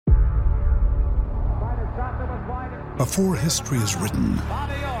Before history is written,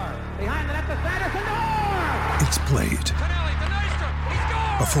 it's played.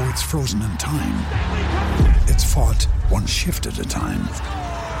 Before it's frozen in time, it's fought one shift at a time.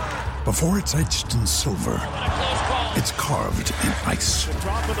 Before it's etched in silver, it's carved in ice.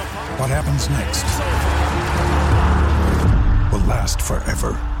 What happens next will last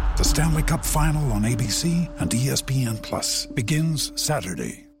forever. The Stanley Cup Final on ABC and ESPN Plus begins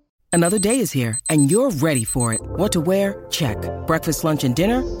Saturday. Another day is here, and you're ready for it. What to wear? Check. Breakfast, lunch, and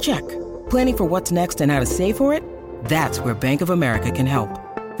dinner? Check. Planning for what's next and how to save for it? That's where Bank of America can help.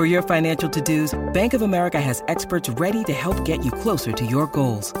 For your financial to-dos, Bank of America has experts ready to help get you closer to your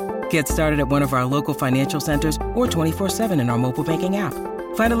goals. Get started at one of our local financial centers or 24/7 in our mobile banking app.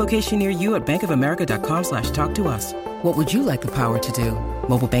 Find a location near you at bankofamerica.com/talktous. What would you like the power to do?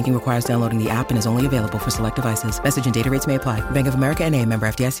 Mobile banking requires downloading the app and is only available for select devices. Message and data rates may apply. Bank of America NA, member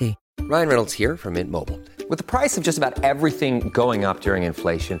FDIC. Ryan Reynolds here from Mint Mobile. With the price of just about everything going up during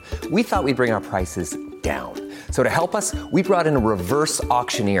inflation, we thought we'd bring our prices down. So to help us, we brought in a reverse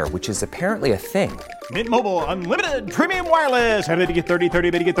auctioneer, which is apparently a thing. Mint Mobile Unlimited Premium Wireless. How to get 30,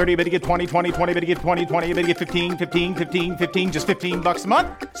 30, bit to get 30, bit to get 20, 20, 20, bit to get 20, 20, bit to get 15, 15, 15, 15, just $15 a month?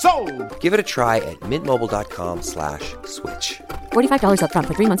 Sold! Give it a try at mintmobile.com/switch. $45 up front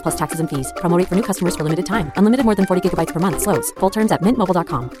for 3 months plus taxes and fees. Promo rate for new customers for limited time. Unlimited more than 40 gigabytes per month. Slows full terms at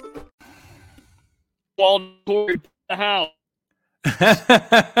mintmobile.com. Wall toward the house.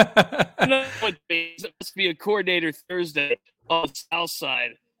 It must be a coordinator Thursday on the South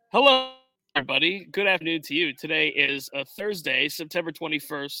Side. Hello, everybody. Good afternoon to you. Today is a Thursday, September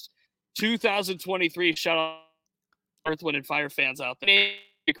 21st, 2023. Shout out Earth, Wind, and Fire fans out there.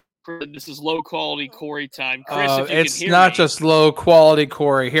 This is low-quality Corey time. Chris, if you it's can hear not me. just low-quality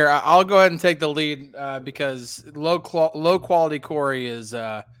Corey. Here, I'll go ahead and take the lead because low-quality Corey is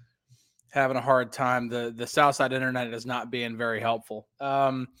having a hard time. The Southside internet is not being very helpful.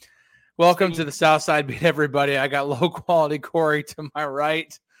 Welcome to the Southside Beat, everybody. I got low-quality Corey to my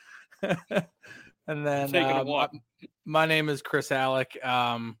right. And then my name is Chris Alec.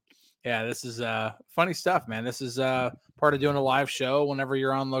 Yeah, this is funny stuff, man. This is part of doing a live show whenever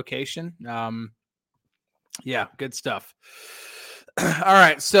you're on location. Yeah, good stuff. All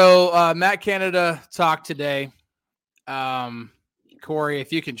right, so Matt Canada talked today. Corey,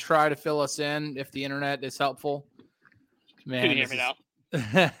 if you can try to fill us in if the internet is helpful. Man, Can you hear me now?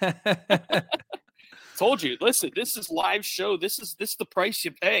 Told you. Listen, this is live show. This is the price you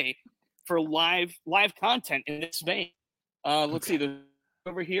pay for live content in this vein. Let's see, the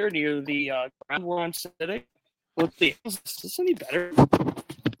over here near the ground we're on today. Let's see. Is this any better?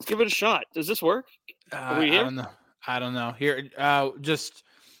 Let's give it a shot. Does this work? Are we here? I don't know. Here, just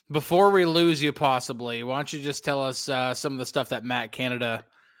before we lose you, possibly, why don't you just tell us some of the stuff that Matt Canada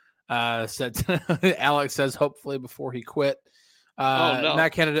said? Alex says hopefully before he quit. No.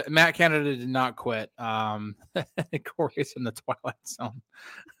 Matt Canada did not quit. Corey's in the Twilight Zone.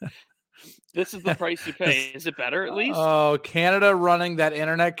 This is the price you pay. Is it better at least? Oh, Canada running that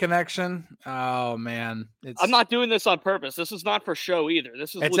internet connection. Oh man, I'm not doing this on purpose. This is not for show either.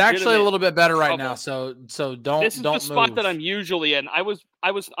 It's actually a little bit better right now. So don't. This is the spot move. that I'm usually in. I'm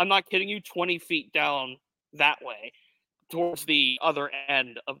not kidding you. 20 feet down that way, towards the other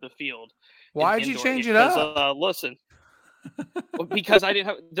end of the field. Why'd you change it up? Listen. Because I didn't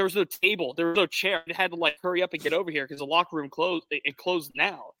have. There was no table. There was no chair. I had to hurry up and get over here because the locker room closed. It closed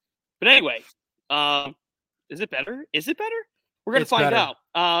now. But anyway, is it better? Is it better? We're going to find out.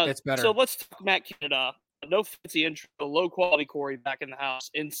 It's better. So let's talk Matt Canada. No fancy intro. Low quality Corey back in the house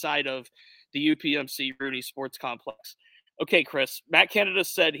inside of the UPMC Rooney Sports Complex. Okay, Chris. Matt Canada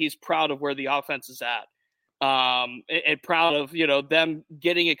said he's proud of where the offense is at, and proud of them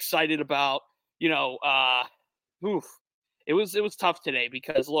getting excited about It was tough today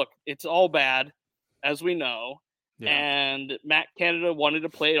because look, it's all bad, as we know. Yeah. And Matt Canada wanted to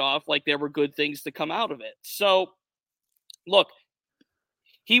play it off like there were good things to come out of it. So, look,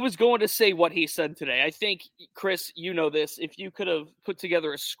 he was going to say what he said today. I think, Chris, you know this. If you could have put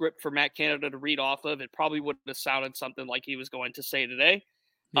together a script for Matt Canada to read off of, it probably would have sounded something like he was going to say today.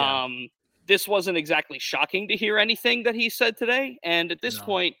 Yeah. This wasn't exactly shocking to hear anything that he said today. And at this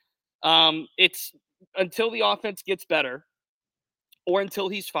point, it's until the offense gets better or until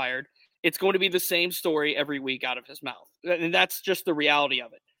he's fired, it's going to be the same story every week out of his mouth. And that's just the reality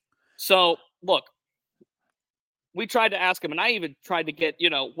of it. So, look, we tried to ask him, and I even tried to get,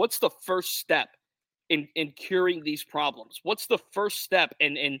 what's the first step in curing these problems? What's the first step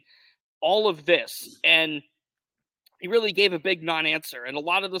in all of this? And he really gave a big non-answer. And a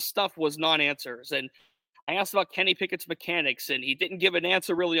lot of the stuff was non-answers. And I asked about Kenny Pickett's mechanics, and he didn't give an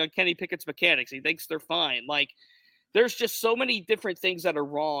answer really on Kenny Pickett's mechanics. He thinks they're fine. there's just so many different things that are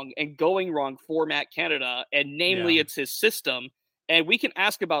wrong and going wrong for Matt Canada, and namely it's his system. And we can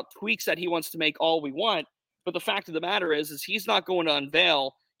ask about tweaks that he wants to make all we want, but the fact of the matter is he's not going to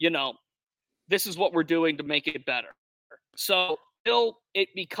unveil, this is what we're doing to make it better. So until it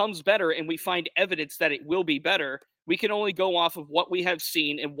becomes better and we find evidence that it will be better, we can only go off of what we have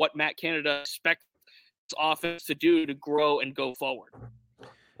seen and what Matt Canada expects his offense to do to grow and go forward.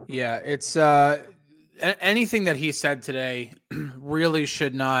 Yeah, it's anything that he said today really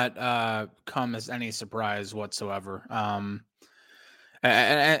should not come as any surprise whatsoever.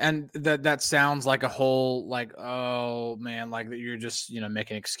 And that sounds like a whole, like, oh man, like that you're just,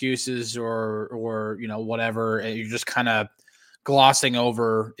 making excuses or, whatever. You're just kind of glossing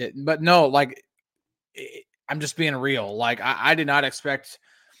over it. But no, like, I'm just being real. Like, I did not expect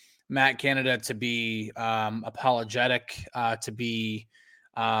Matt Canada to be apologetic, to be,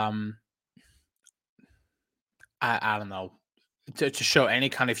 I don't know, to show any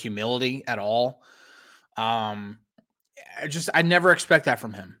kind of humility at all. I never expect that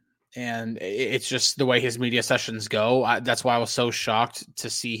from him. And it's just the way his media sessions go. That's why I was so shocked to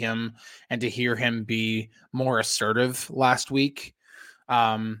see him and to hear him be more assertive last week.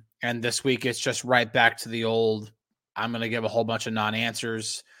 And this week, it's just right back to the old, I'm going to give a whole bunch of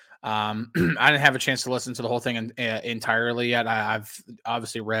non-answers. I didn't have a chance to listen to the whole thing entirely yet. I've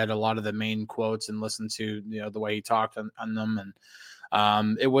obviously read a lot of the main quotes and listened to, the way he talked on them.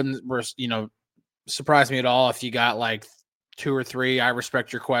 And it wouldn't, surprise me at all if you got like 2 or 3, I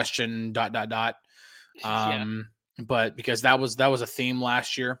respect your question, ... But because that was a theme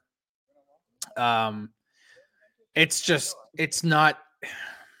last year. It's not,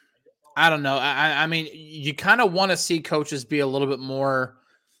 I don't know. I mean, you kind of want to see coaches be a little bit more,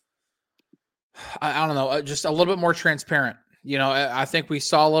 I don't know, just a little bit more transparent. I think we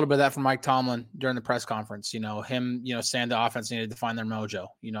saw a little bit of that from Mike Tomlin during the press conference, him, saying the offense needed to find their mojo,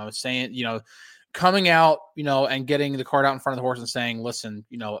 saying, coming out, and getting the cart out in front of the horse and saying, listen,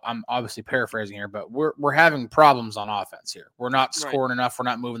 I'm obviously paraphrasing here, but we're having problems on offense here. We're not scoring enough. We're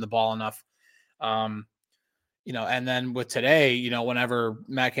not moving the ball enough. And then with today, whenever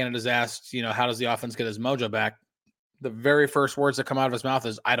Matt Canada's asked, how does the offense get his mojo back? The very first words that come out of his mouth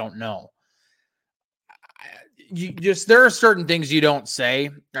is, I don't know. There are certain things you don't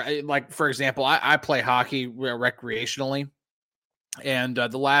say. Like, for example, I play hockey recreationally. And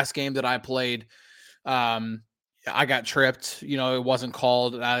the last game that I played, I got tripped. It wasn't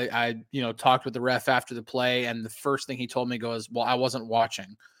called. I talked with the ref after the play, and the first thing he told me goes, well, I wasn't watching.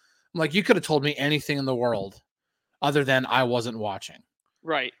 I'm like, you could have told me anything in the world other than I wasn't watching.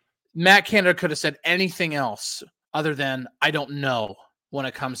 Right. Matt Canada could have said anything else other than I don't know when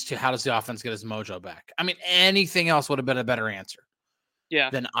it comes to how does the offense get his mojo back. I mean, anything else would have been a better answer. Yeah.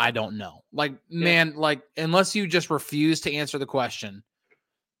 Then I don't know. Like, man, like, unless you just refuse to answer the question,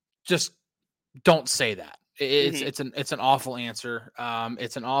 just don't say that. It's an awful answer.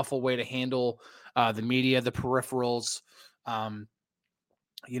 It's an awful way to handle the media, the peripherals.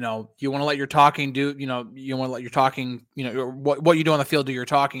 You want to let your talking do, you want to let your talking, what you do on the field do your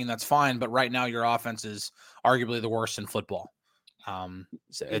talking, and that's fine. But right now your offense is arguably the worst in football.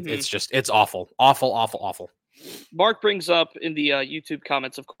 It's awful, awful, awful, awful. Mark brings up in the YouTube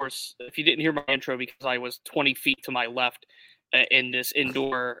comments, of course, if you didn't hear my intro, because I was 20 feet to my left in this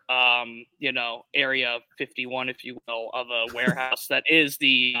indoor, area 51, if you will, of a warehouse that is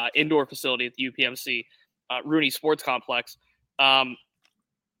the indoor facility at the UPMC Rooney Sports Complex.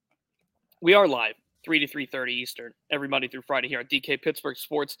 We are live 3 to 3:30 Eastern every Monday through Friday here at DK Pittsburgh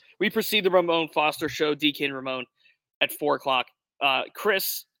Sports. We precede the Ramon Foster Show, DK and Ramon, at 4 o'clock.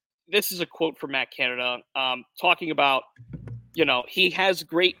 Chris, this is a quote from Matt Canada talking about, he has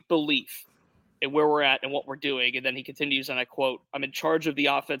great belief in where we're at and what we're doing. And then he continues, and I quote, I'm in charge of the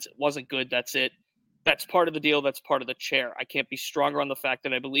offense. It wasn't good. That's it. That's part of the deal. That's part of the chair. I can't be stronger on the fact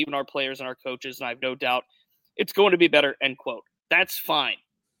that I believe in our players and our coaches, and I have no doubt it's going to be better, end quote. That's fine.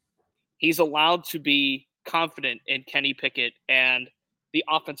 He's allowed to be confident in Kenny Pickett and the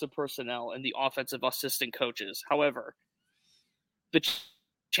offensive personnel and the offensive assistant coaches. However, the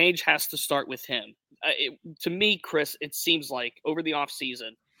change has to start with him. To me, Chris, it seems like over the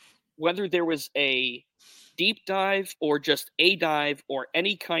offseason, whether there was a deep dive or just a dive or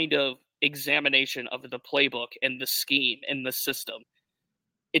any kind of examination of the playbook and the scheme and the system,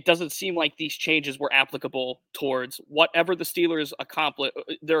 it doesn't seem like these changes were applicable towards whatever the Steelers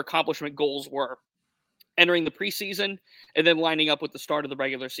their accomplishment goals were entering the preseason and then lining up with the start of the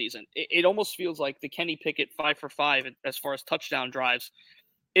regular season. It almost feels like the Kenny Pickett 5 for 5 as far as touchdown drives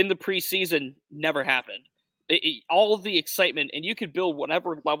in the preseason never happened. all of the excitement, and you could build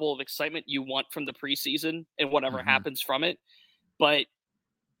whatever level of excitement you want from the preseason and whatever happens from it. But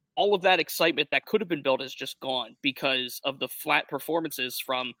all of that excitement that could have been built is just gone because of the flat performances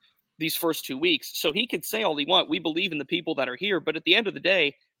from these first 2 weeks. So he could say all he wants. We believe in the people that are here, but at the end of the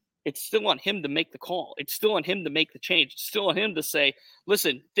day, it's still on him to make the call. It's still on him to make the change. It's still on him to say,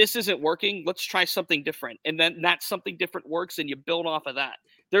 listen, this isn't working. Let's try something different. And then that something different works and you build off of that.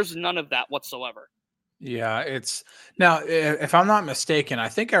 There's none of that whatsoever. Yeah, it's now, if I'm not mistaken, I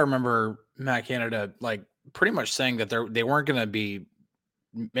think I remember Matt Canada like pretty much saying that they weren't going to be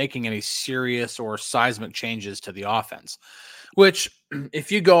making any serious or seismic changes to the offense, which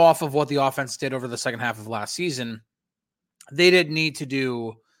if you go off of what the offense did over the second half of last season, they didn't need to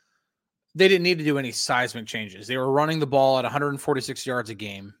do any seismic changes. They were running the ball at 146 yards a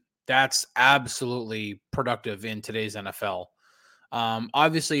game. That's absolutely productive in today's NFL.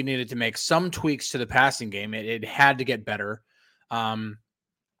 Obviously, you needed to make some tweaks to the passing game. It had to get better.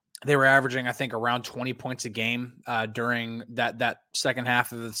 They were averaging, I think, around 20 points a game during that second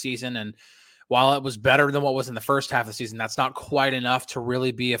half of the season. And while it was better than what was in the first half of the season, that's not quite enough to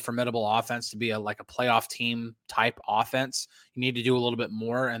really be a formidable offense, to be a playoff team type offense. You need to do a little bit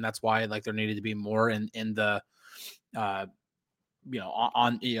more, and that's why there needed to be more in the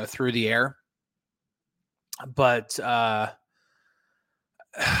through the air. But I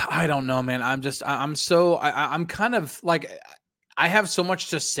don't know, man. I'm kind of like, I have so much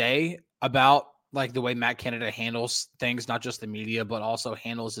to say about the way Matt Canada handles things, not just the media, but also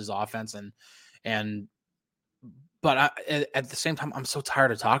handles his offense. But at the same time, I'm so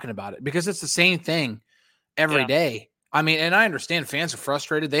tired of talking about it because it's the same thing every day. I mean, and I understand fans are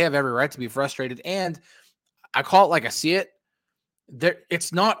frustrated. They have every right to be frustrated. And I call it like I see it.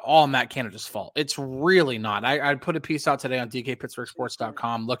 It's not all Matt Canada's fault. It's really not. I put a piece out today on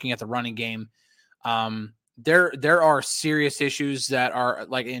DKPittsburghSports.com looking at the running game. There are serious issues that are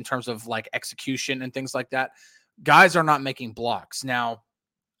in terms of execution and things like that. Guys are not making blocks. Now,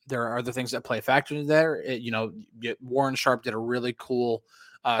 there are other things that play a factor in there. Warren Sharp did a really cool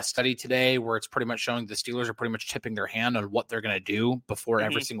study today where it's pretty much showing the Steelers are pretty much tipping their hand on what they're going to do before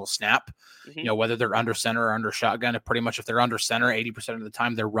every single snap. Whether they're under center or under shotgun. If they're under center, 80% of the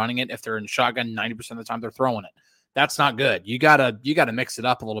time they're running it. If they're in shotgun, 90% of the time they're throwing it. That's not good. You gotta mix it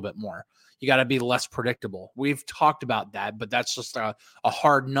up a little bit more. You got to be less predictable. We've talked about that, but that's just a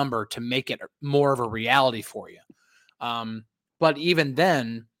hard number to make it more of a reality for you. But even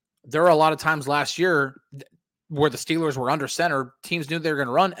then, there were a lot of times last year where the Steelers were under center, teams knew they were going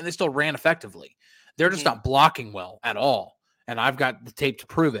to run, and they still ran effectively. They're just not blocking well at all, and I've got the tape to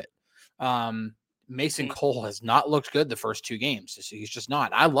prove it. Mason Cole has not looked good the first 2 games. He's just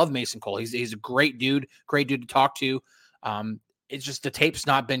not. I love Mason Cole. He's a great dude to talk to. It's just the tape's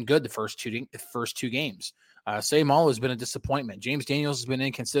not been good the first two games. Saymal has been a disappointment. James Daniels has been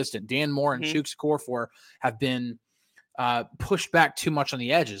inconsistent. Dan Moore and Chuks Okorafor have been pushed back too much on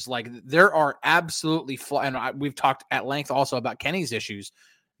the edges. There are absolutely and we've talked at length also about Kenny's issues.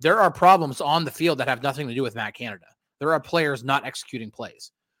 There are problems on the field that have nothing to do with Matt Canada. There are players not executing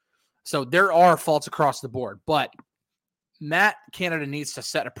plays. So there are faults across the board, but Matt Canada needs to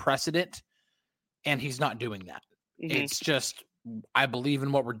set a precedent, and he's not doing that. It's just, I believe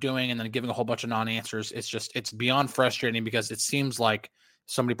in what we're doing and then giving a whole bunch of non-answers. It's beyond frustrating because it seems like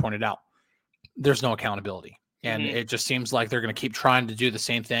somebody pointed out there's no accountability. And it just seems like they're going to keep trying to do the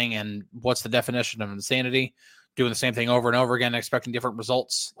same thing. And what's the definition of insanity? Doing the same thing over and over again, expecting different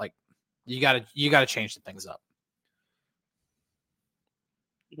results. You got to change the things up.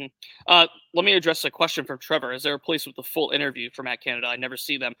 Let me address a question from Trevor. Is there a place with the full interview for Matt Canada? I never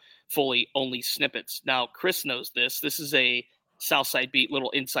see them fully, only snippets. Now, Chris knows this. This is a Southside beat,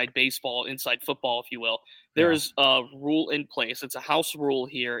 little inside baseball, inside football, if you will. There is a rule in place. It's a house rule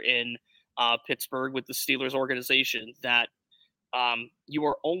here in Pittsburgh with the Steelers organization that you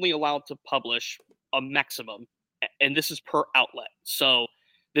are only allowed to publish a maximum, and this is per outlet. So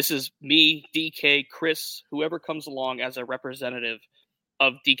this is me, DK, Chris, whoever comes along as a representative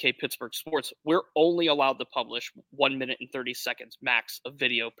of DK Pittsburgh Sports. We're only allowed to publish 1 minute and 30 seconds max of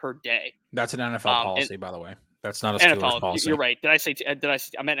video per day. That's an NFL policy, by the way. That's not a Steelers policy. You're right. Did I say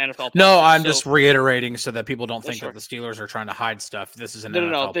I meant NFL policy. No, I'm just reiterating so that people don't think that the Steelers are trying to hide stuff. This is an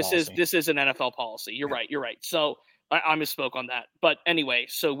NFL policy. This is an NFL policy. You're right. So I misspoke on that. But anyway,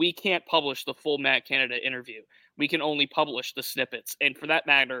 so we can't publish the full Matt Canada interview. We can only publish the snippets. And for that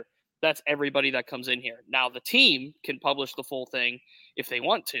matter, that's everybody that comes in here. Now, the team can publish the full thing if they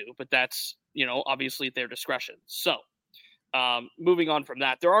want to, but that's, obviously at their discretion. So moving on from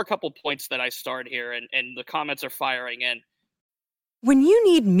that, there are a couple points that I starred here, and the comments are firing in. When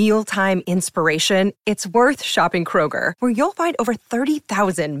you need mealtime inspiration, it's worth shopping Kroger, where you'll find over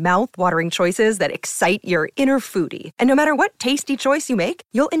 30,000 mouth-watering choices that excite your inner foodie. And no matter what tasty choice you make,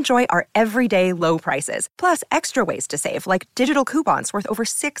 you'll enjoy our everyday low prices, plus extra ways to save, like digital coupons worth over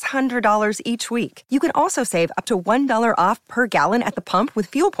 $600 each week. You can also save up to $1 off per gallon at the pump with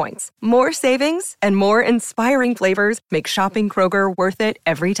fuel points. More savings and more inspiring flavors make shopping Kroger worth it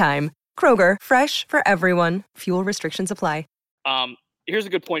every time. Kroger, fresh for everyone. Fuel restrictions apply. Here's a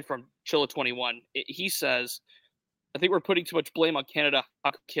good point from Chilla21. He says, I think we're putting too much blame on Canada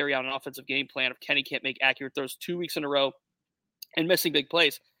to carry out an offensive game plan if Kenny can't make accurate throws 2 weeks in a row and missing big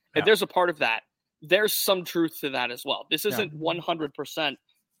plays. Yeah. If there's a part of that, there's some truth to that as well. This isn't 100%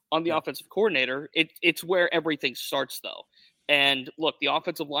 on the offensive coordinator. It's where everything starts, though. And look, the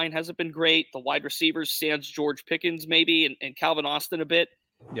offensive line hasn't been great. The wide receivers, sans George Pickens maybe, and Calvin Austin a bit.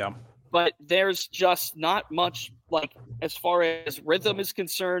 Yeah. But there's just not much, like, as far as rhythm is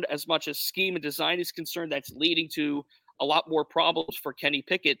concerned, as much as scheme and design is concerned, that's leading to a lot more problems for Kenny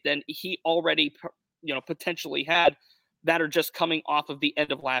Pickett than he already, potentially had that are just coming off of the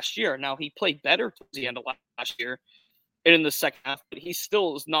end of last year. Now, he played better towards the end of last year and in the second half, but he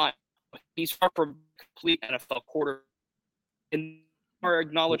still is not – he's far from complete NFL quarter. And there are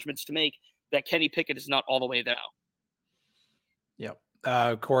acknowledgments to make that Kenny Pickett is not all the way there now. Yep.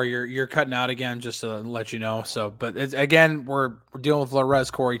 Corey, you're cutting out again, just to let you know. So, but again, we're dealing with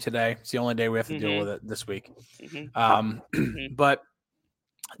Larez Corey today. It's the only day we have to deal with it this week. But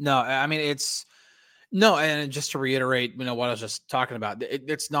no, I mean, and just to reiterate, what I was just talking about,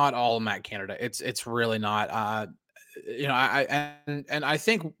 it's not all Matt Canada. It's really not. I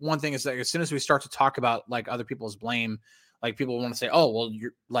think one thing is that as soon as we start to talk about like other people's blame, like people want to say, oh, well,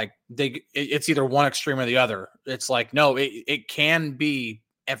 you're like it's either one extreme or the other. It's like, no, it can be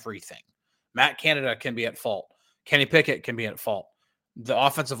everything. Matt Canada can be at fault. Kenny Pickett can be at fault. The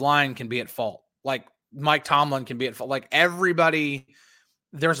offensive line can be at fault. Like Mike Tomlin can be at fault. Like everybody,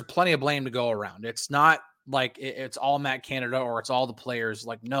 there's plenty of blame to go around. It's not like it's all Matt Canada or it's all the players.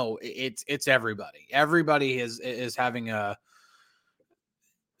 Like, no, it's everybody. Everybody is having a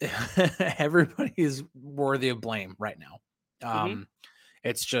everybody is worthy of blame right now.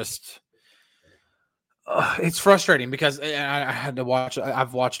 It's just, it's frustrating because I had to watch,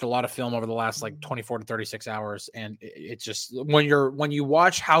 I've watched a lot of film over the last like 24 to 36 hours. And it's just, when you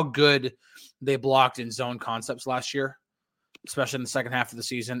watch how good they blocked in zone concepts last year, especially in the second half of the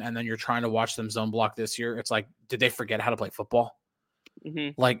season, and then you're trying to watch them zone block this year, it's like, did they forget how to play football?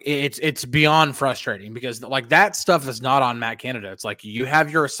 Like it's beyond frustrating because like that stuff is not on Matt Canada. It's like you have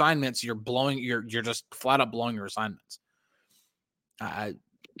your assignments, you're just flat out blowing your assignments. I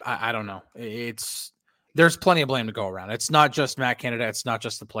don't know. There's plenty of blame to go around. It's not just Matt Canada. It's not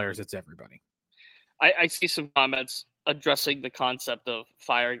just the players. It's everybody. I see some comments addressing the concept of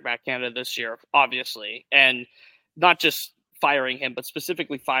firing Matt Canada this year, obviously, and not just firing him, but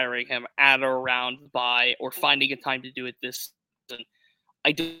specifically firing him at or around by or finding a time to do it this season.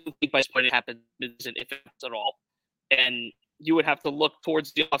 I don't think by this point it happens, if it happens at all. And you would have to look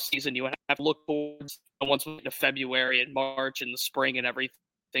towards the offseason. You would have to look towards once we get to February and March and the spring and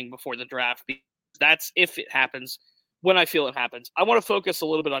everything before the draft. That's if it happens, when I feel it happens. I want to focus a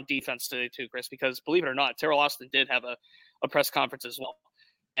little bit on defense today too, Chris, because believe it or not, Terrell Austin did have a press conference as well.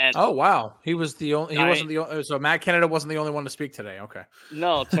 And oh, wow. He wasn't the only. So Matt Canada wasn't the only one to speak today. Okay.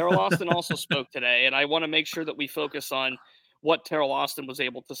 No, Terrell Austin also spoke today. And I want to make sure that we focus on what Terrell Austin was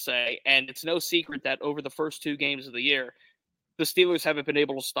able to say. And it's no secret that over the first two games of the year, the Steelers haven't been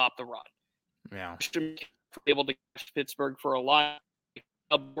able to stop the run. Yeah. Able to catch Pittsburgh for a lot.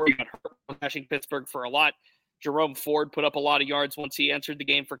 Catching Pittsburgh for a lot. Jerome Ford put up a lot of yards once he entered the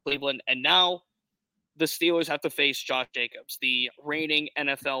game for Cleveland. And now the Steelers have to face Josh Jacobs, the reigning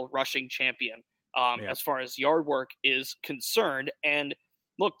NFL rushing champion, as far as yard work is concerned. And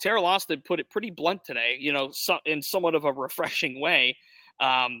look, Terrell Austin put it pretty blunt today, in somewhat of a refreshing way,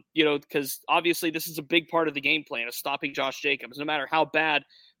 because obviously this is a big part of the game plan of stopping Josh Jacobs. No matter how bad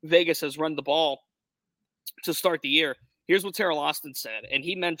Vegas has run the ball to start the year, here's what Terrell Austin said. And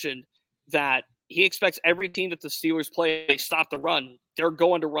he mentioned that he expects every team that the Steelers play, they stop the run, they're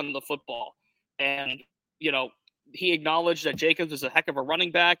going to run the football. And, he acknowledged that Jacobs is a heck of a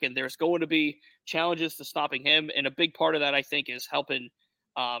running back and there's going to be challenges to stopping him. And a big part of that, I think, is helping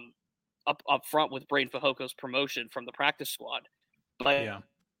up front with Braden Fajoko's promotion from the practice squad. But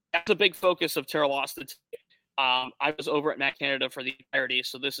that's a big focus of Terrell Austin. I was over at Matt Canada for the entirety,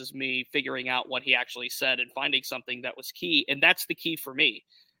 so this is me figuring out what he actually said and finding something that was key. And that's the key for me,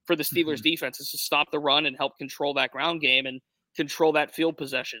 for the Steelers defense, is to stop the run and help control that ground game and control that field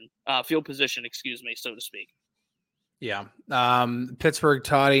position, so to speak. Yeah. Pittsburgh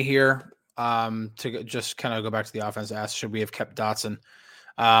Toddy here. Just kind of go back to the offense, ask, should we have kept Dotson?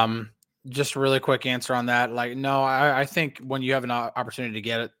 Just a really quick answer on that. Like, no, I think when you have an opportunity to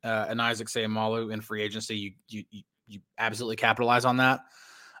get an Isaac Seumalo in free agency, you absolutely capitalize on that.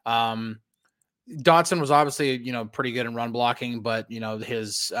 Dotson was obviously, pretty good in run blocking, but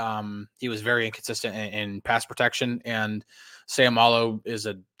his he was very inconsistent in pass protection, and Seumalo is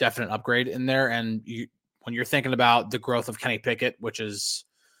a definite upgrade in there. And when you're thinking about the growth of Kenny Pickett, which is,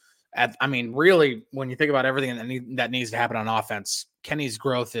 really, when you think about everything that needs to happen on offense, Kenny's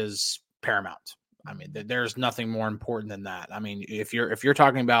growth is paramount. I mean, there's nothing more important than that. I mean, if you're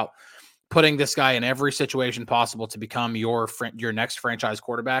talking about putting this guy in every situation possible to become your next franchise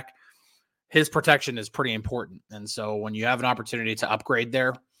quarterback, his protection is pretty important. And so when you have an opportunity to upgrade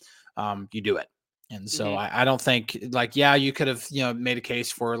there, you do it. And so I don't think, you could have, made a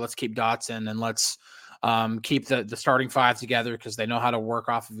case for let's keep Dotson and let's keep the starting five together because they know how to work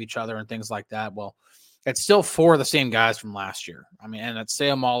off of each other and things like that. Well, it's still four of the same guys from last year. I mean, and it's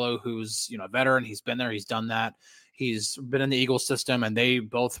Seumalo, who's, a veteran. He's been there. He's done that. He's been in the Eagles system, and they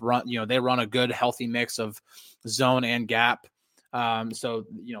both run, they run a good, healthy mix of zone and gap. So,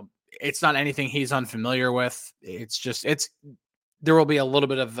 it's not anything he's unfamiliar with. It's just, there will be a little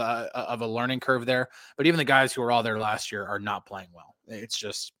bit of a learning curve there, but even the guys who were all there last year are not playing well. It's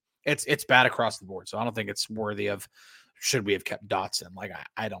just, it's bad across the board. So I don't think it's worthy of, should we have kept Dotson? Like,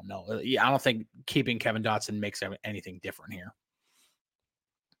 I don't know. I don't think keeping Kevin Dotson makes anything different here.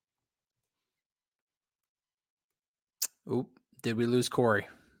 Oop, did we lose Corey?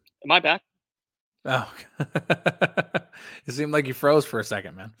 Am I back? Oh, it seemed like you froze for a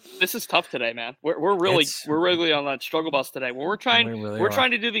second, man. This is tough today, man. We're really on that struggle bus today. We're trying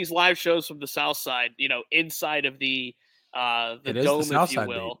to do these live shows from the South Side, inside of the dome, if you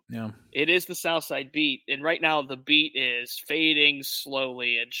will. Beat. Yeah, it is the South Side beat, and right now the beat is fading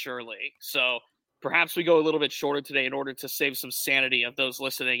slowly and surely. So perhaps we go a little bit shorter today in order to save some sanity of those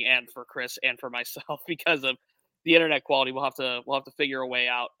listening, and for Chris and for myself, because of the internet quality. We'll have to figure a way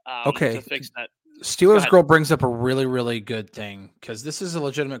out to fix that. Steelers Girl brings up a really, really good thing, because this is a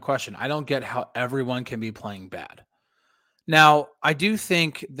legitimate question. I don't get how everyone can be playing bad. Now, I do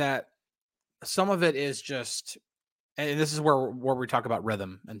think that some of it is just, and this is where we talk about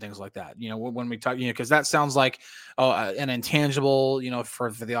rhythm and things like that. When we talk, because that sounds like an intangible,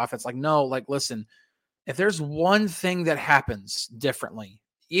 for the offense. Like, no, listen, if there's one thing that happens differently,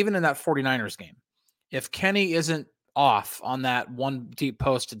 even in that 49ers game, if Kenny isn't off on that one deep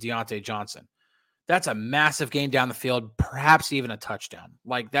post to Deontay Johnson, that's a massive gain down the field, perhaps even a touchdown.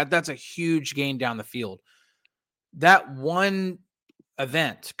 Like that's a huge gain down the field. That one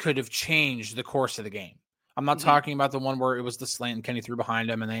event could have changed the course of the game. I'm not talking about the one where it was the slant and Kenny threw behind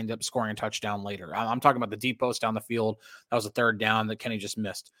him and they ended up scoring a touchdown later. I'm talking about the deep post down the field. That was a third down that Kenny just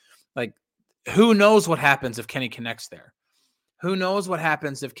missed. Like, who knows what happens if Kenny connects there? Who knows what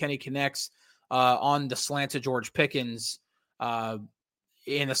happens if Kenny connects on the slant to George Pickens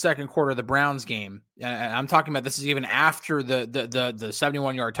in the second quarter of the Browns game? And I'm talking about, this is even after the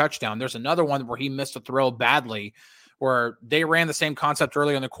 71-yard touchdown. There's another one where he missed a throw badly, where they ran the same concept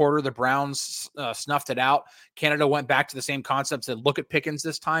early in the quarter. The Browns snuffed it out. Canada went back to the same concept, said, look at Pickens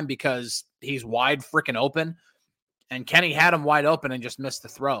this time because he's wide freaking open. And Kenny had him wide open and just missed the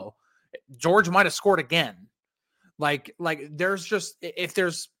throw. George might have scored again. Like there's just,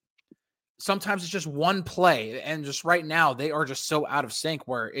 sometimes it's just one play, and just right now they are just so out of sync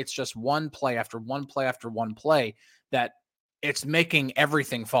where it's just one play after one play after one play that it's making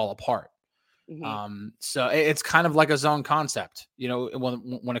everything fall apart. So it's kind of like a zone concept,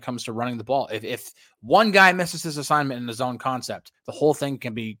 when it comes to running the ball. If one guy misses his assignment in the zone concept, the whole thing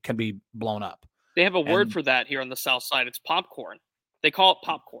can be blown up. They have a word for that here on the South Side. It's popcorn. They call it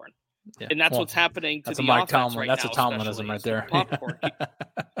popcorn. Yeah. And that's what's happening to the offense right now. That's a Tomlinism right there. Popcorn.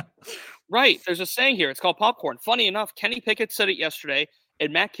 Right. There's a saying here. It's called popcorn. Funny enough, Kenny Pickett said it yesterday,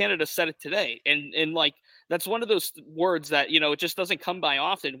 and Matt Canada said it today. And that's one of those words that, it just doesn't come by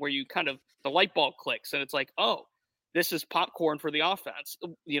often, where you kind of, the light bulb clicks and it's like, oh, this is popcorn for the offense.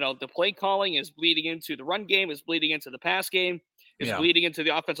 The play calling is bleeding into the run game, is bleeding into the pass game, is bleeding into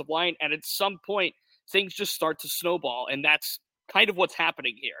the offensive line. And at some point, things just start to snowball. And that's kind of what's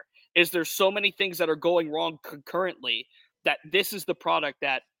happening here. Is there's so many things that are going wrong concurrently that this is the product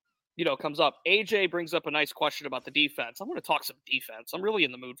that, comes up. AJ brings up a nice question about the defense. I want to talk some defense. I'm really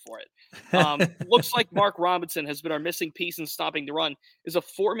in the mood for it. Looks like Mark Robinson has been our missing piece in stopping the run. Is a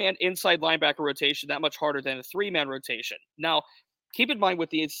 4-man inside linebacker rotation that much harder than a 3-man rotation? Now, keep in mind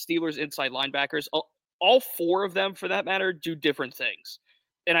with the Steelers inside linebackers, all 4 of them, for that matter, do different things.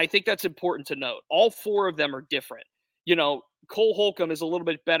 And I think that's important to note. All 4 of them are different. Cole Holcomb is a little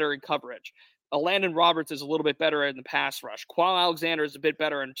bit better in coverage. Landon Roberts is a little bit better in the pass rush. Qual Alexander is a bit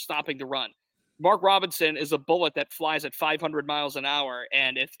better in stopping the run. Mark Robinson is a bullet that flies at 500 miles an hour,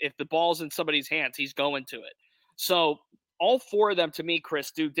 and if the ball's in somebody's hands, he's going to it. So all four of them, to me,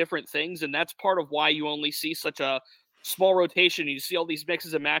 Chris, do different things, and that's part of why you only see such a small rotation. You see all these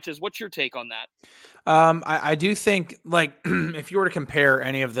mixes and matches. What's your take on that? I do think, like, if you were to compare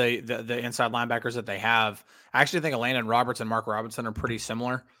any of the inside linebackers that they have, I actually think Landon Roberts and Mark Robinson are pretty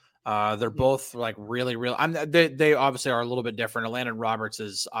similar. They're both like really. They obviously are a little bit different. Landon Roberts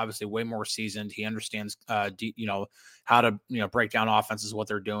is obviously way more seasoned. He understands, how to, break down offenses, what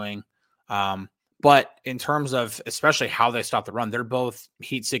they're doing. But in terms of especially how they stop the run, they're both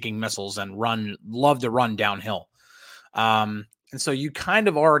heat-seeking missiles and love to run downhill. And so you kind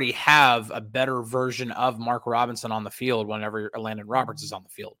of already have a better version of Mark Robinson on the field whenever Landon Roberts is on the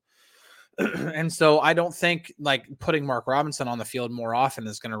field. And so I don't think like putting Mark Robinson on the field more often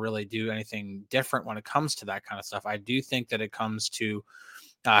is going to really do anything different when it comes to that kind of stuff. I do think that it comes to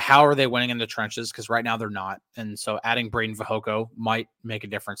how are they winning in the trenches? Because right now they're not. And so adding Braden Vahoko might make a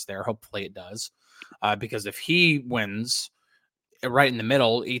difference there. Hopefully it does. Because if he wins right in the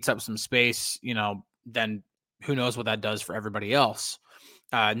middle, eats up some space, then who knows what that does for everybody else.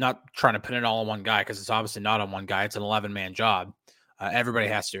 Not trying to put it all on one guy, because it's obviously not on one guy. It's an 11-man job. Everybody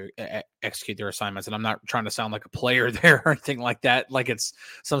has to execute their assignments. And I'm not trying to sound like a player there or anything like that. Like it's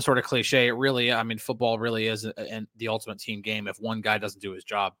some sort of cliche. It really, football really is the ultimate team game. If one guy doesn't do his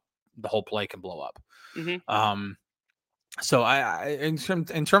job, the whole play can blow up. Mm-hmm. So in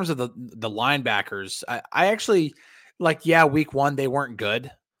terms of the linebackers, I actually week one, they weren't good.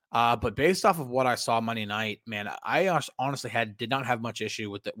 But based off of what I saw Monday night, man, I honestly did not have much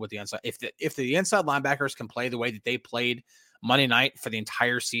issue with the inside. If the inside linebackers can play the way that they played Monday night for the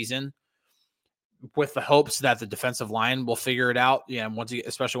entire season, with the hopes that the defensive line will figure it out,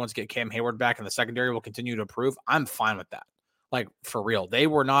 especially once you get Cam Hayward back and the secondary will continue to improve, I'm fine with that. Like for real, they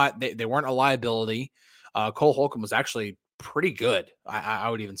weren't a liability. Cole Holcomb was actually pretty good. I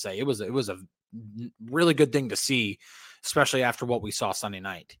would even say it was a really good thing to see, especially after what we saw Sunday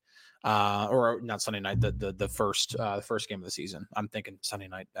night, or not Sunday night, the first game of the season. I'm thinking Sunday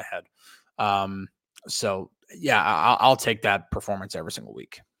night ahead. So yeah, I'll take that performance every single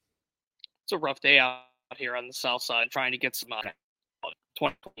week. It's a rough day out here on the south side trying to get some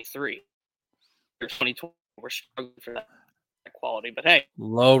 2023 or 2020. We're struggling for that quality, but hey,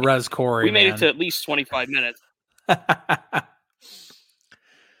 low res Corey, we made it to at least 25 minutes.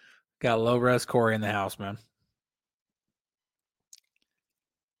 Got low res Corey in the house, man.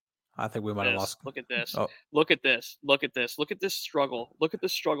 I think we might have lost. Look at this. Oh. Look at this. Look at this. Look at this struggle. Look at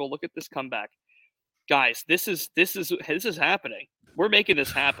this struggle. Look at this comeback. Guys, this is happening. We're making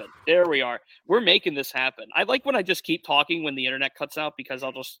this happen. There we are. We're making this happen. I like when I just keep talking when the internet cuts out, because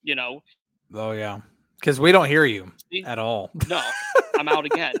I'll just, Oh yeah. Because we don't hear you at all. No, I'm out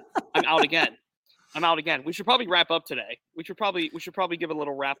again. I'm out again. We should probably wrap up today. We should probably give a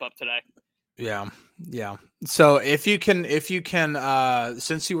little wrap up today. Yeah. So if you can,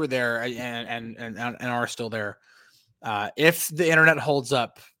 since you were there and are still there, if the internet holds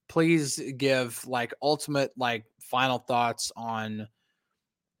up, please give ultimate final thoughts on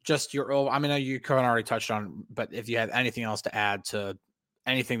just your. I mean, you kind of already touched on, but if you have anything else to add to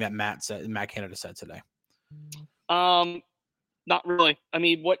anything that Matt Canada said today. Not really. I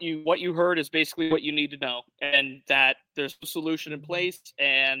mean, what you heard is basically what you need to know, and that there's a solution in place,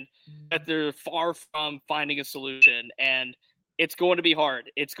 and that they're far from finding a solution, and it's going to be hard.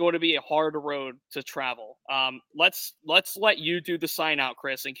 It's going to be a hard road to travel. Let's let you do the sign out,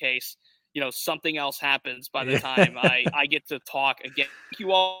 Chris, in case something else happens by the time I get to talk again. Thank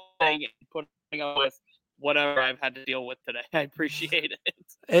you all for putting up with whatever I've had to deal with today. I appreciate it.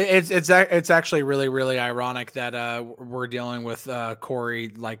 It's actually really, really ironic that we're dealing with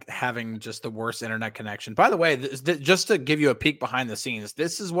Corey having just the worst internet connection. By the way, just to give you a peek behind the scenes,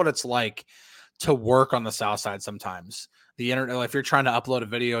 this is what it's like to work on the South Side sometimes. The internet, if you're trying to upload a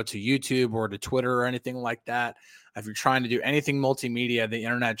video to YouTube or to Twitter or anything like that, if you're trying to do anything multimedia, the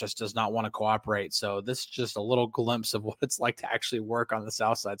internet just does not want to cooperate. So this is just a little glimpse of what it's like to actually work on the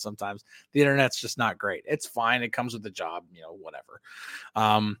South Side sometimes. The internet's just not great. It's fine. It comes with the job,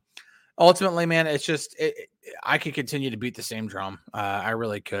 whatever. Ultimately, man, it's just, I could continue to beat the same drum. I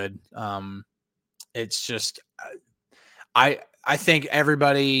really could. It's just, I think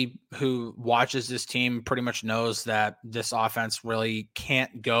everybody who watches this team pretty much knows that this offense really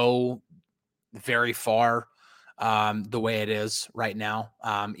can't go very far the way it is right now.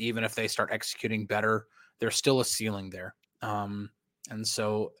 Even if they start executing better, there's still a ceiling there. And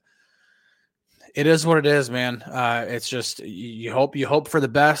so It is what it is, man. It's just you hope for the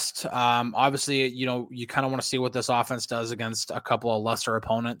best. Obviously, you kind of want to see what this offense does against a couple of lesser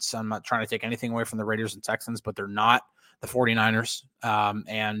opponents. I'm not trying to take anything away from the Raiders and Texans, but they're not the 49ers.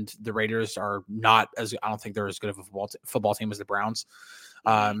 And the Raiders are not I don't think they're as good of a football team as the Browns.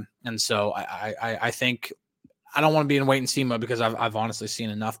 And so I think I don't want to be in wait and see mode because I've honestly seen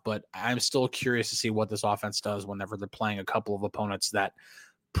enough, but I'm still curious to see what this offense does whenever they're playing a couple of opponents that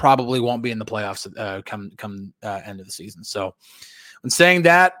probably won't be in the playoffs come end of the season. So in saying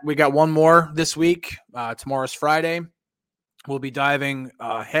that, we got one more this week. Tomorrow's Friday. We'll be diving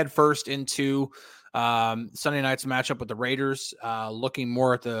headfirst into Sunday night's matchup with the Raiders, looking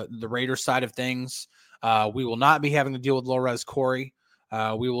more at the Raiders side of things. We will not be having to deal with low-res Corey.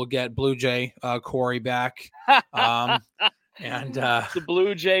 We will get Blue Jay Corey back. And the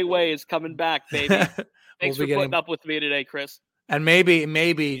Blue Jay way is coming back, baby. Thanks for putting up with me today, Chris. And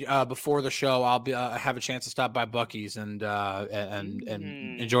maybe before the show, I'll be have a chance to stop by Buc-ee's and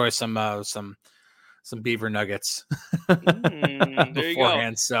enjoy some beaver nuggets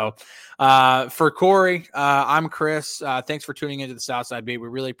beforehand. So for Corey, I'm Chris. Thanks for tuning into the Southside Beat. We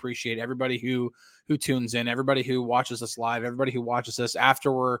really appreciate everybody who tunes in, everybody who watches us live, everybody who watches us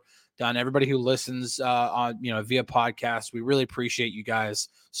after we're done, everybody who listens on via podcast. We really appreciate you guys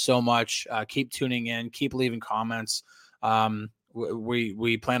so much. Keep tuning in, keep leaving comments.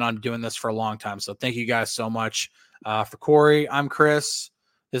 We plan on doing this for a long time. So thank you guys so much. For Corey, I'm Chris.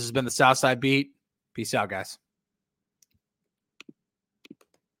 This has been the Southside Beat. Peace out, guys.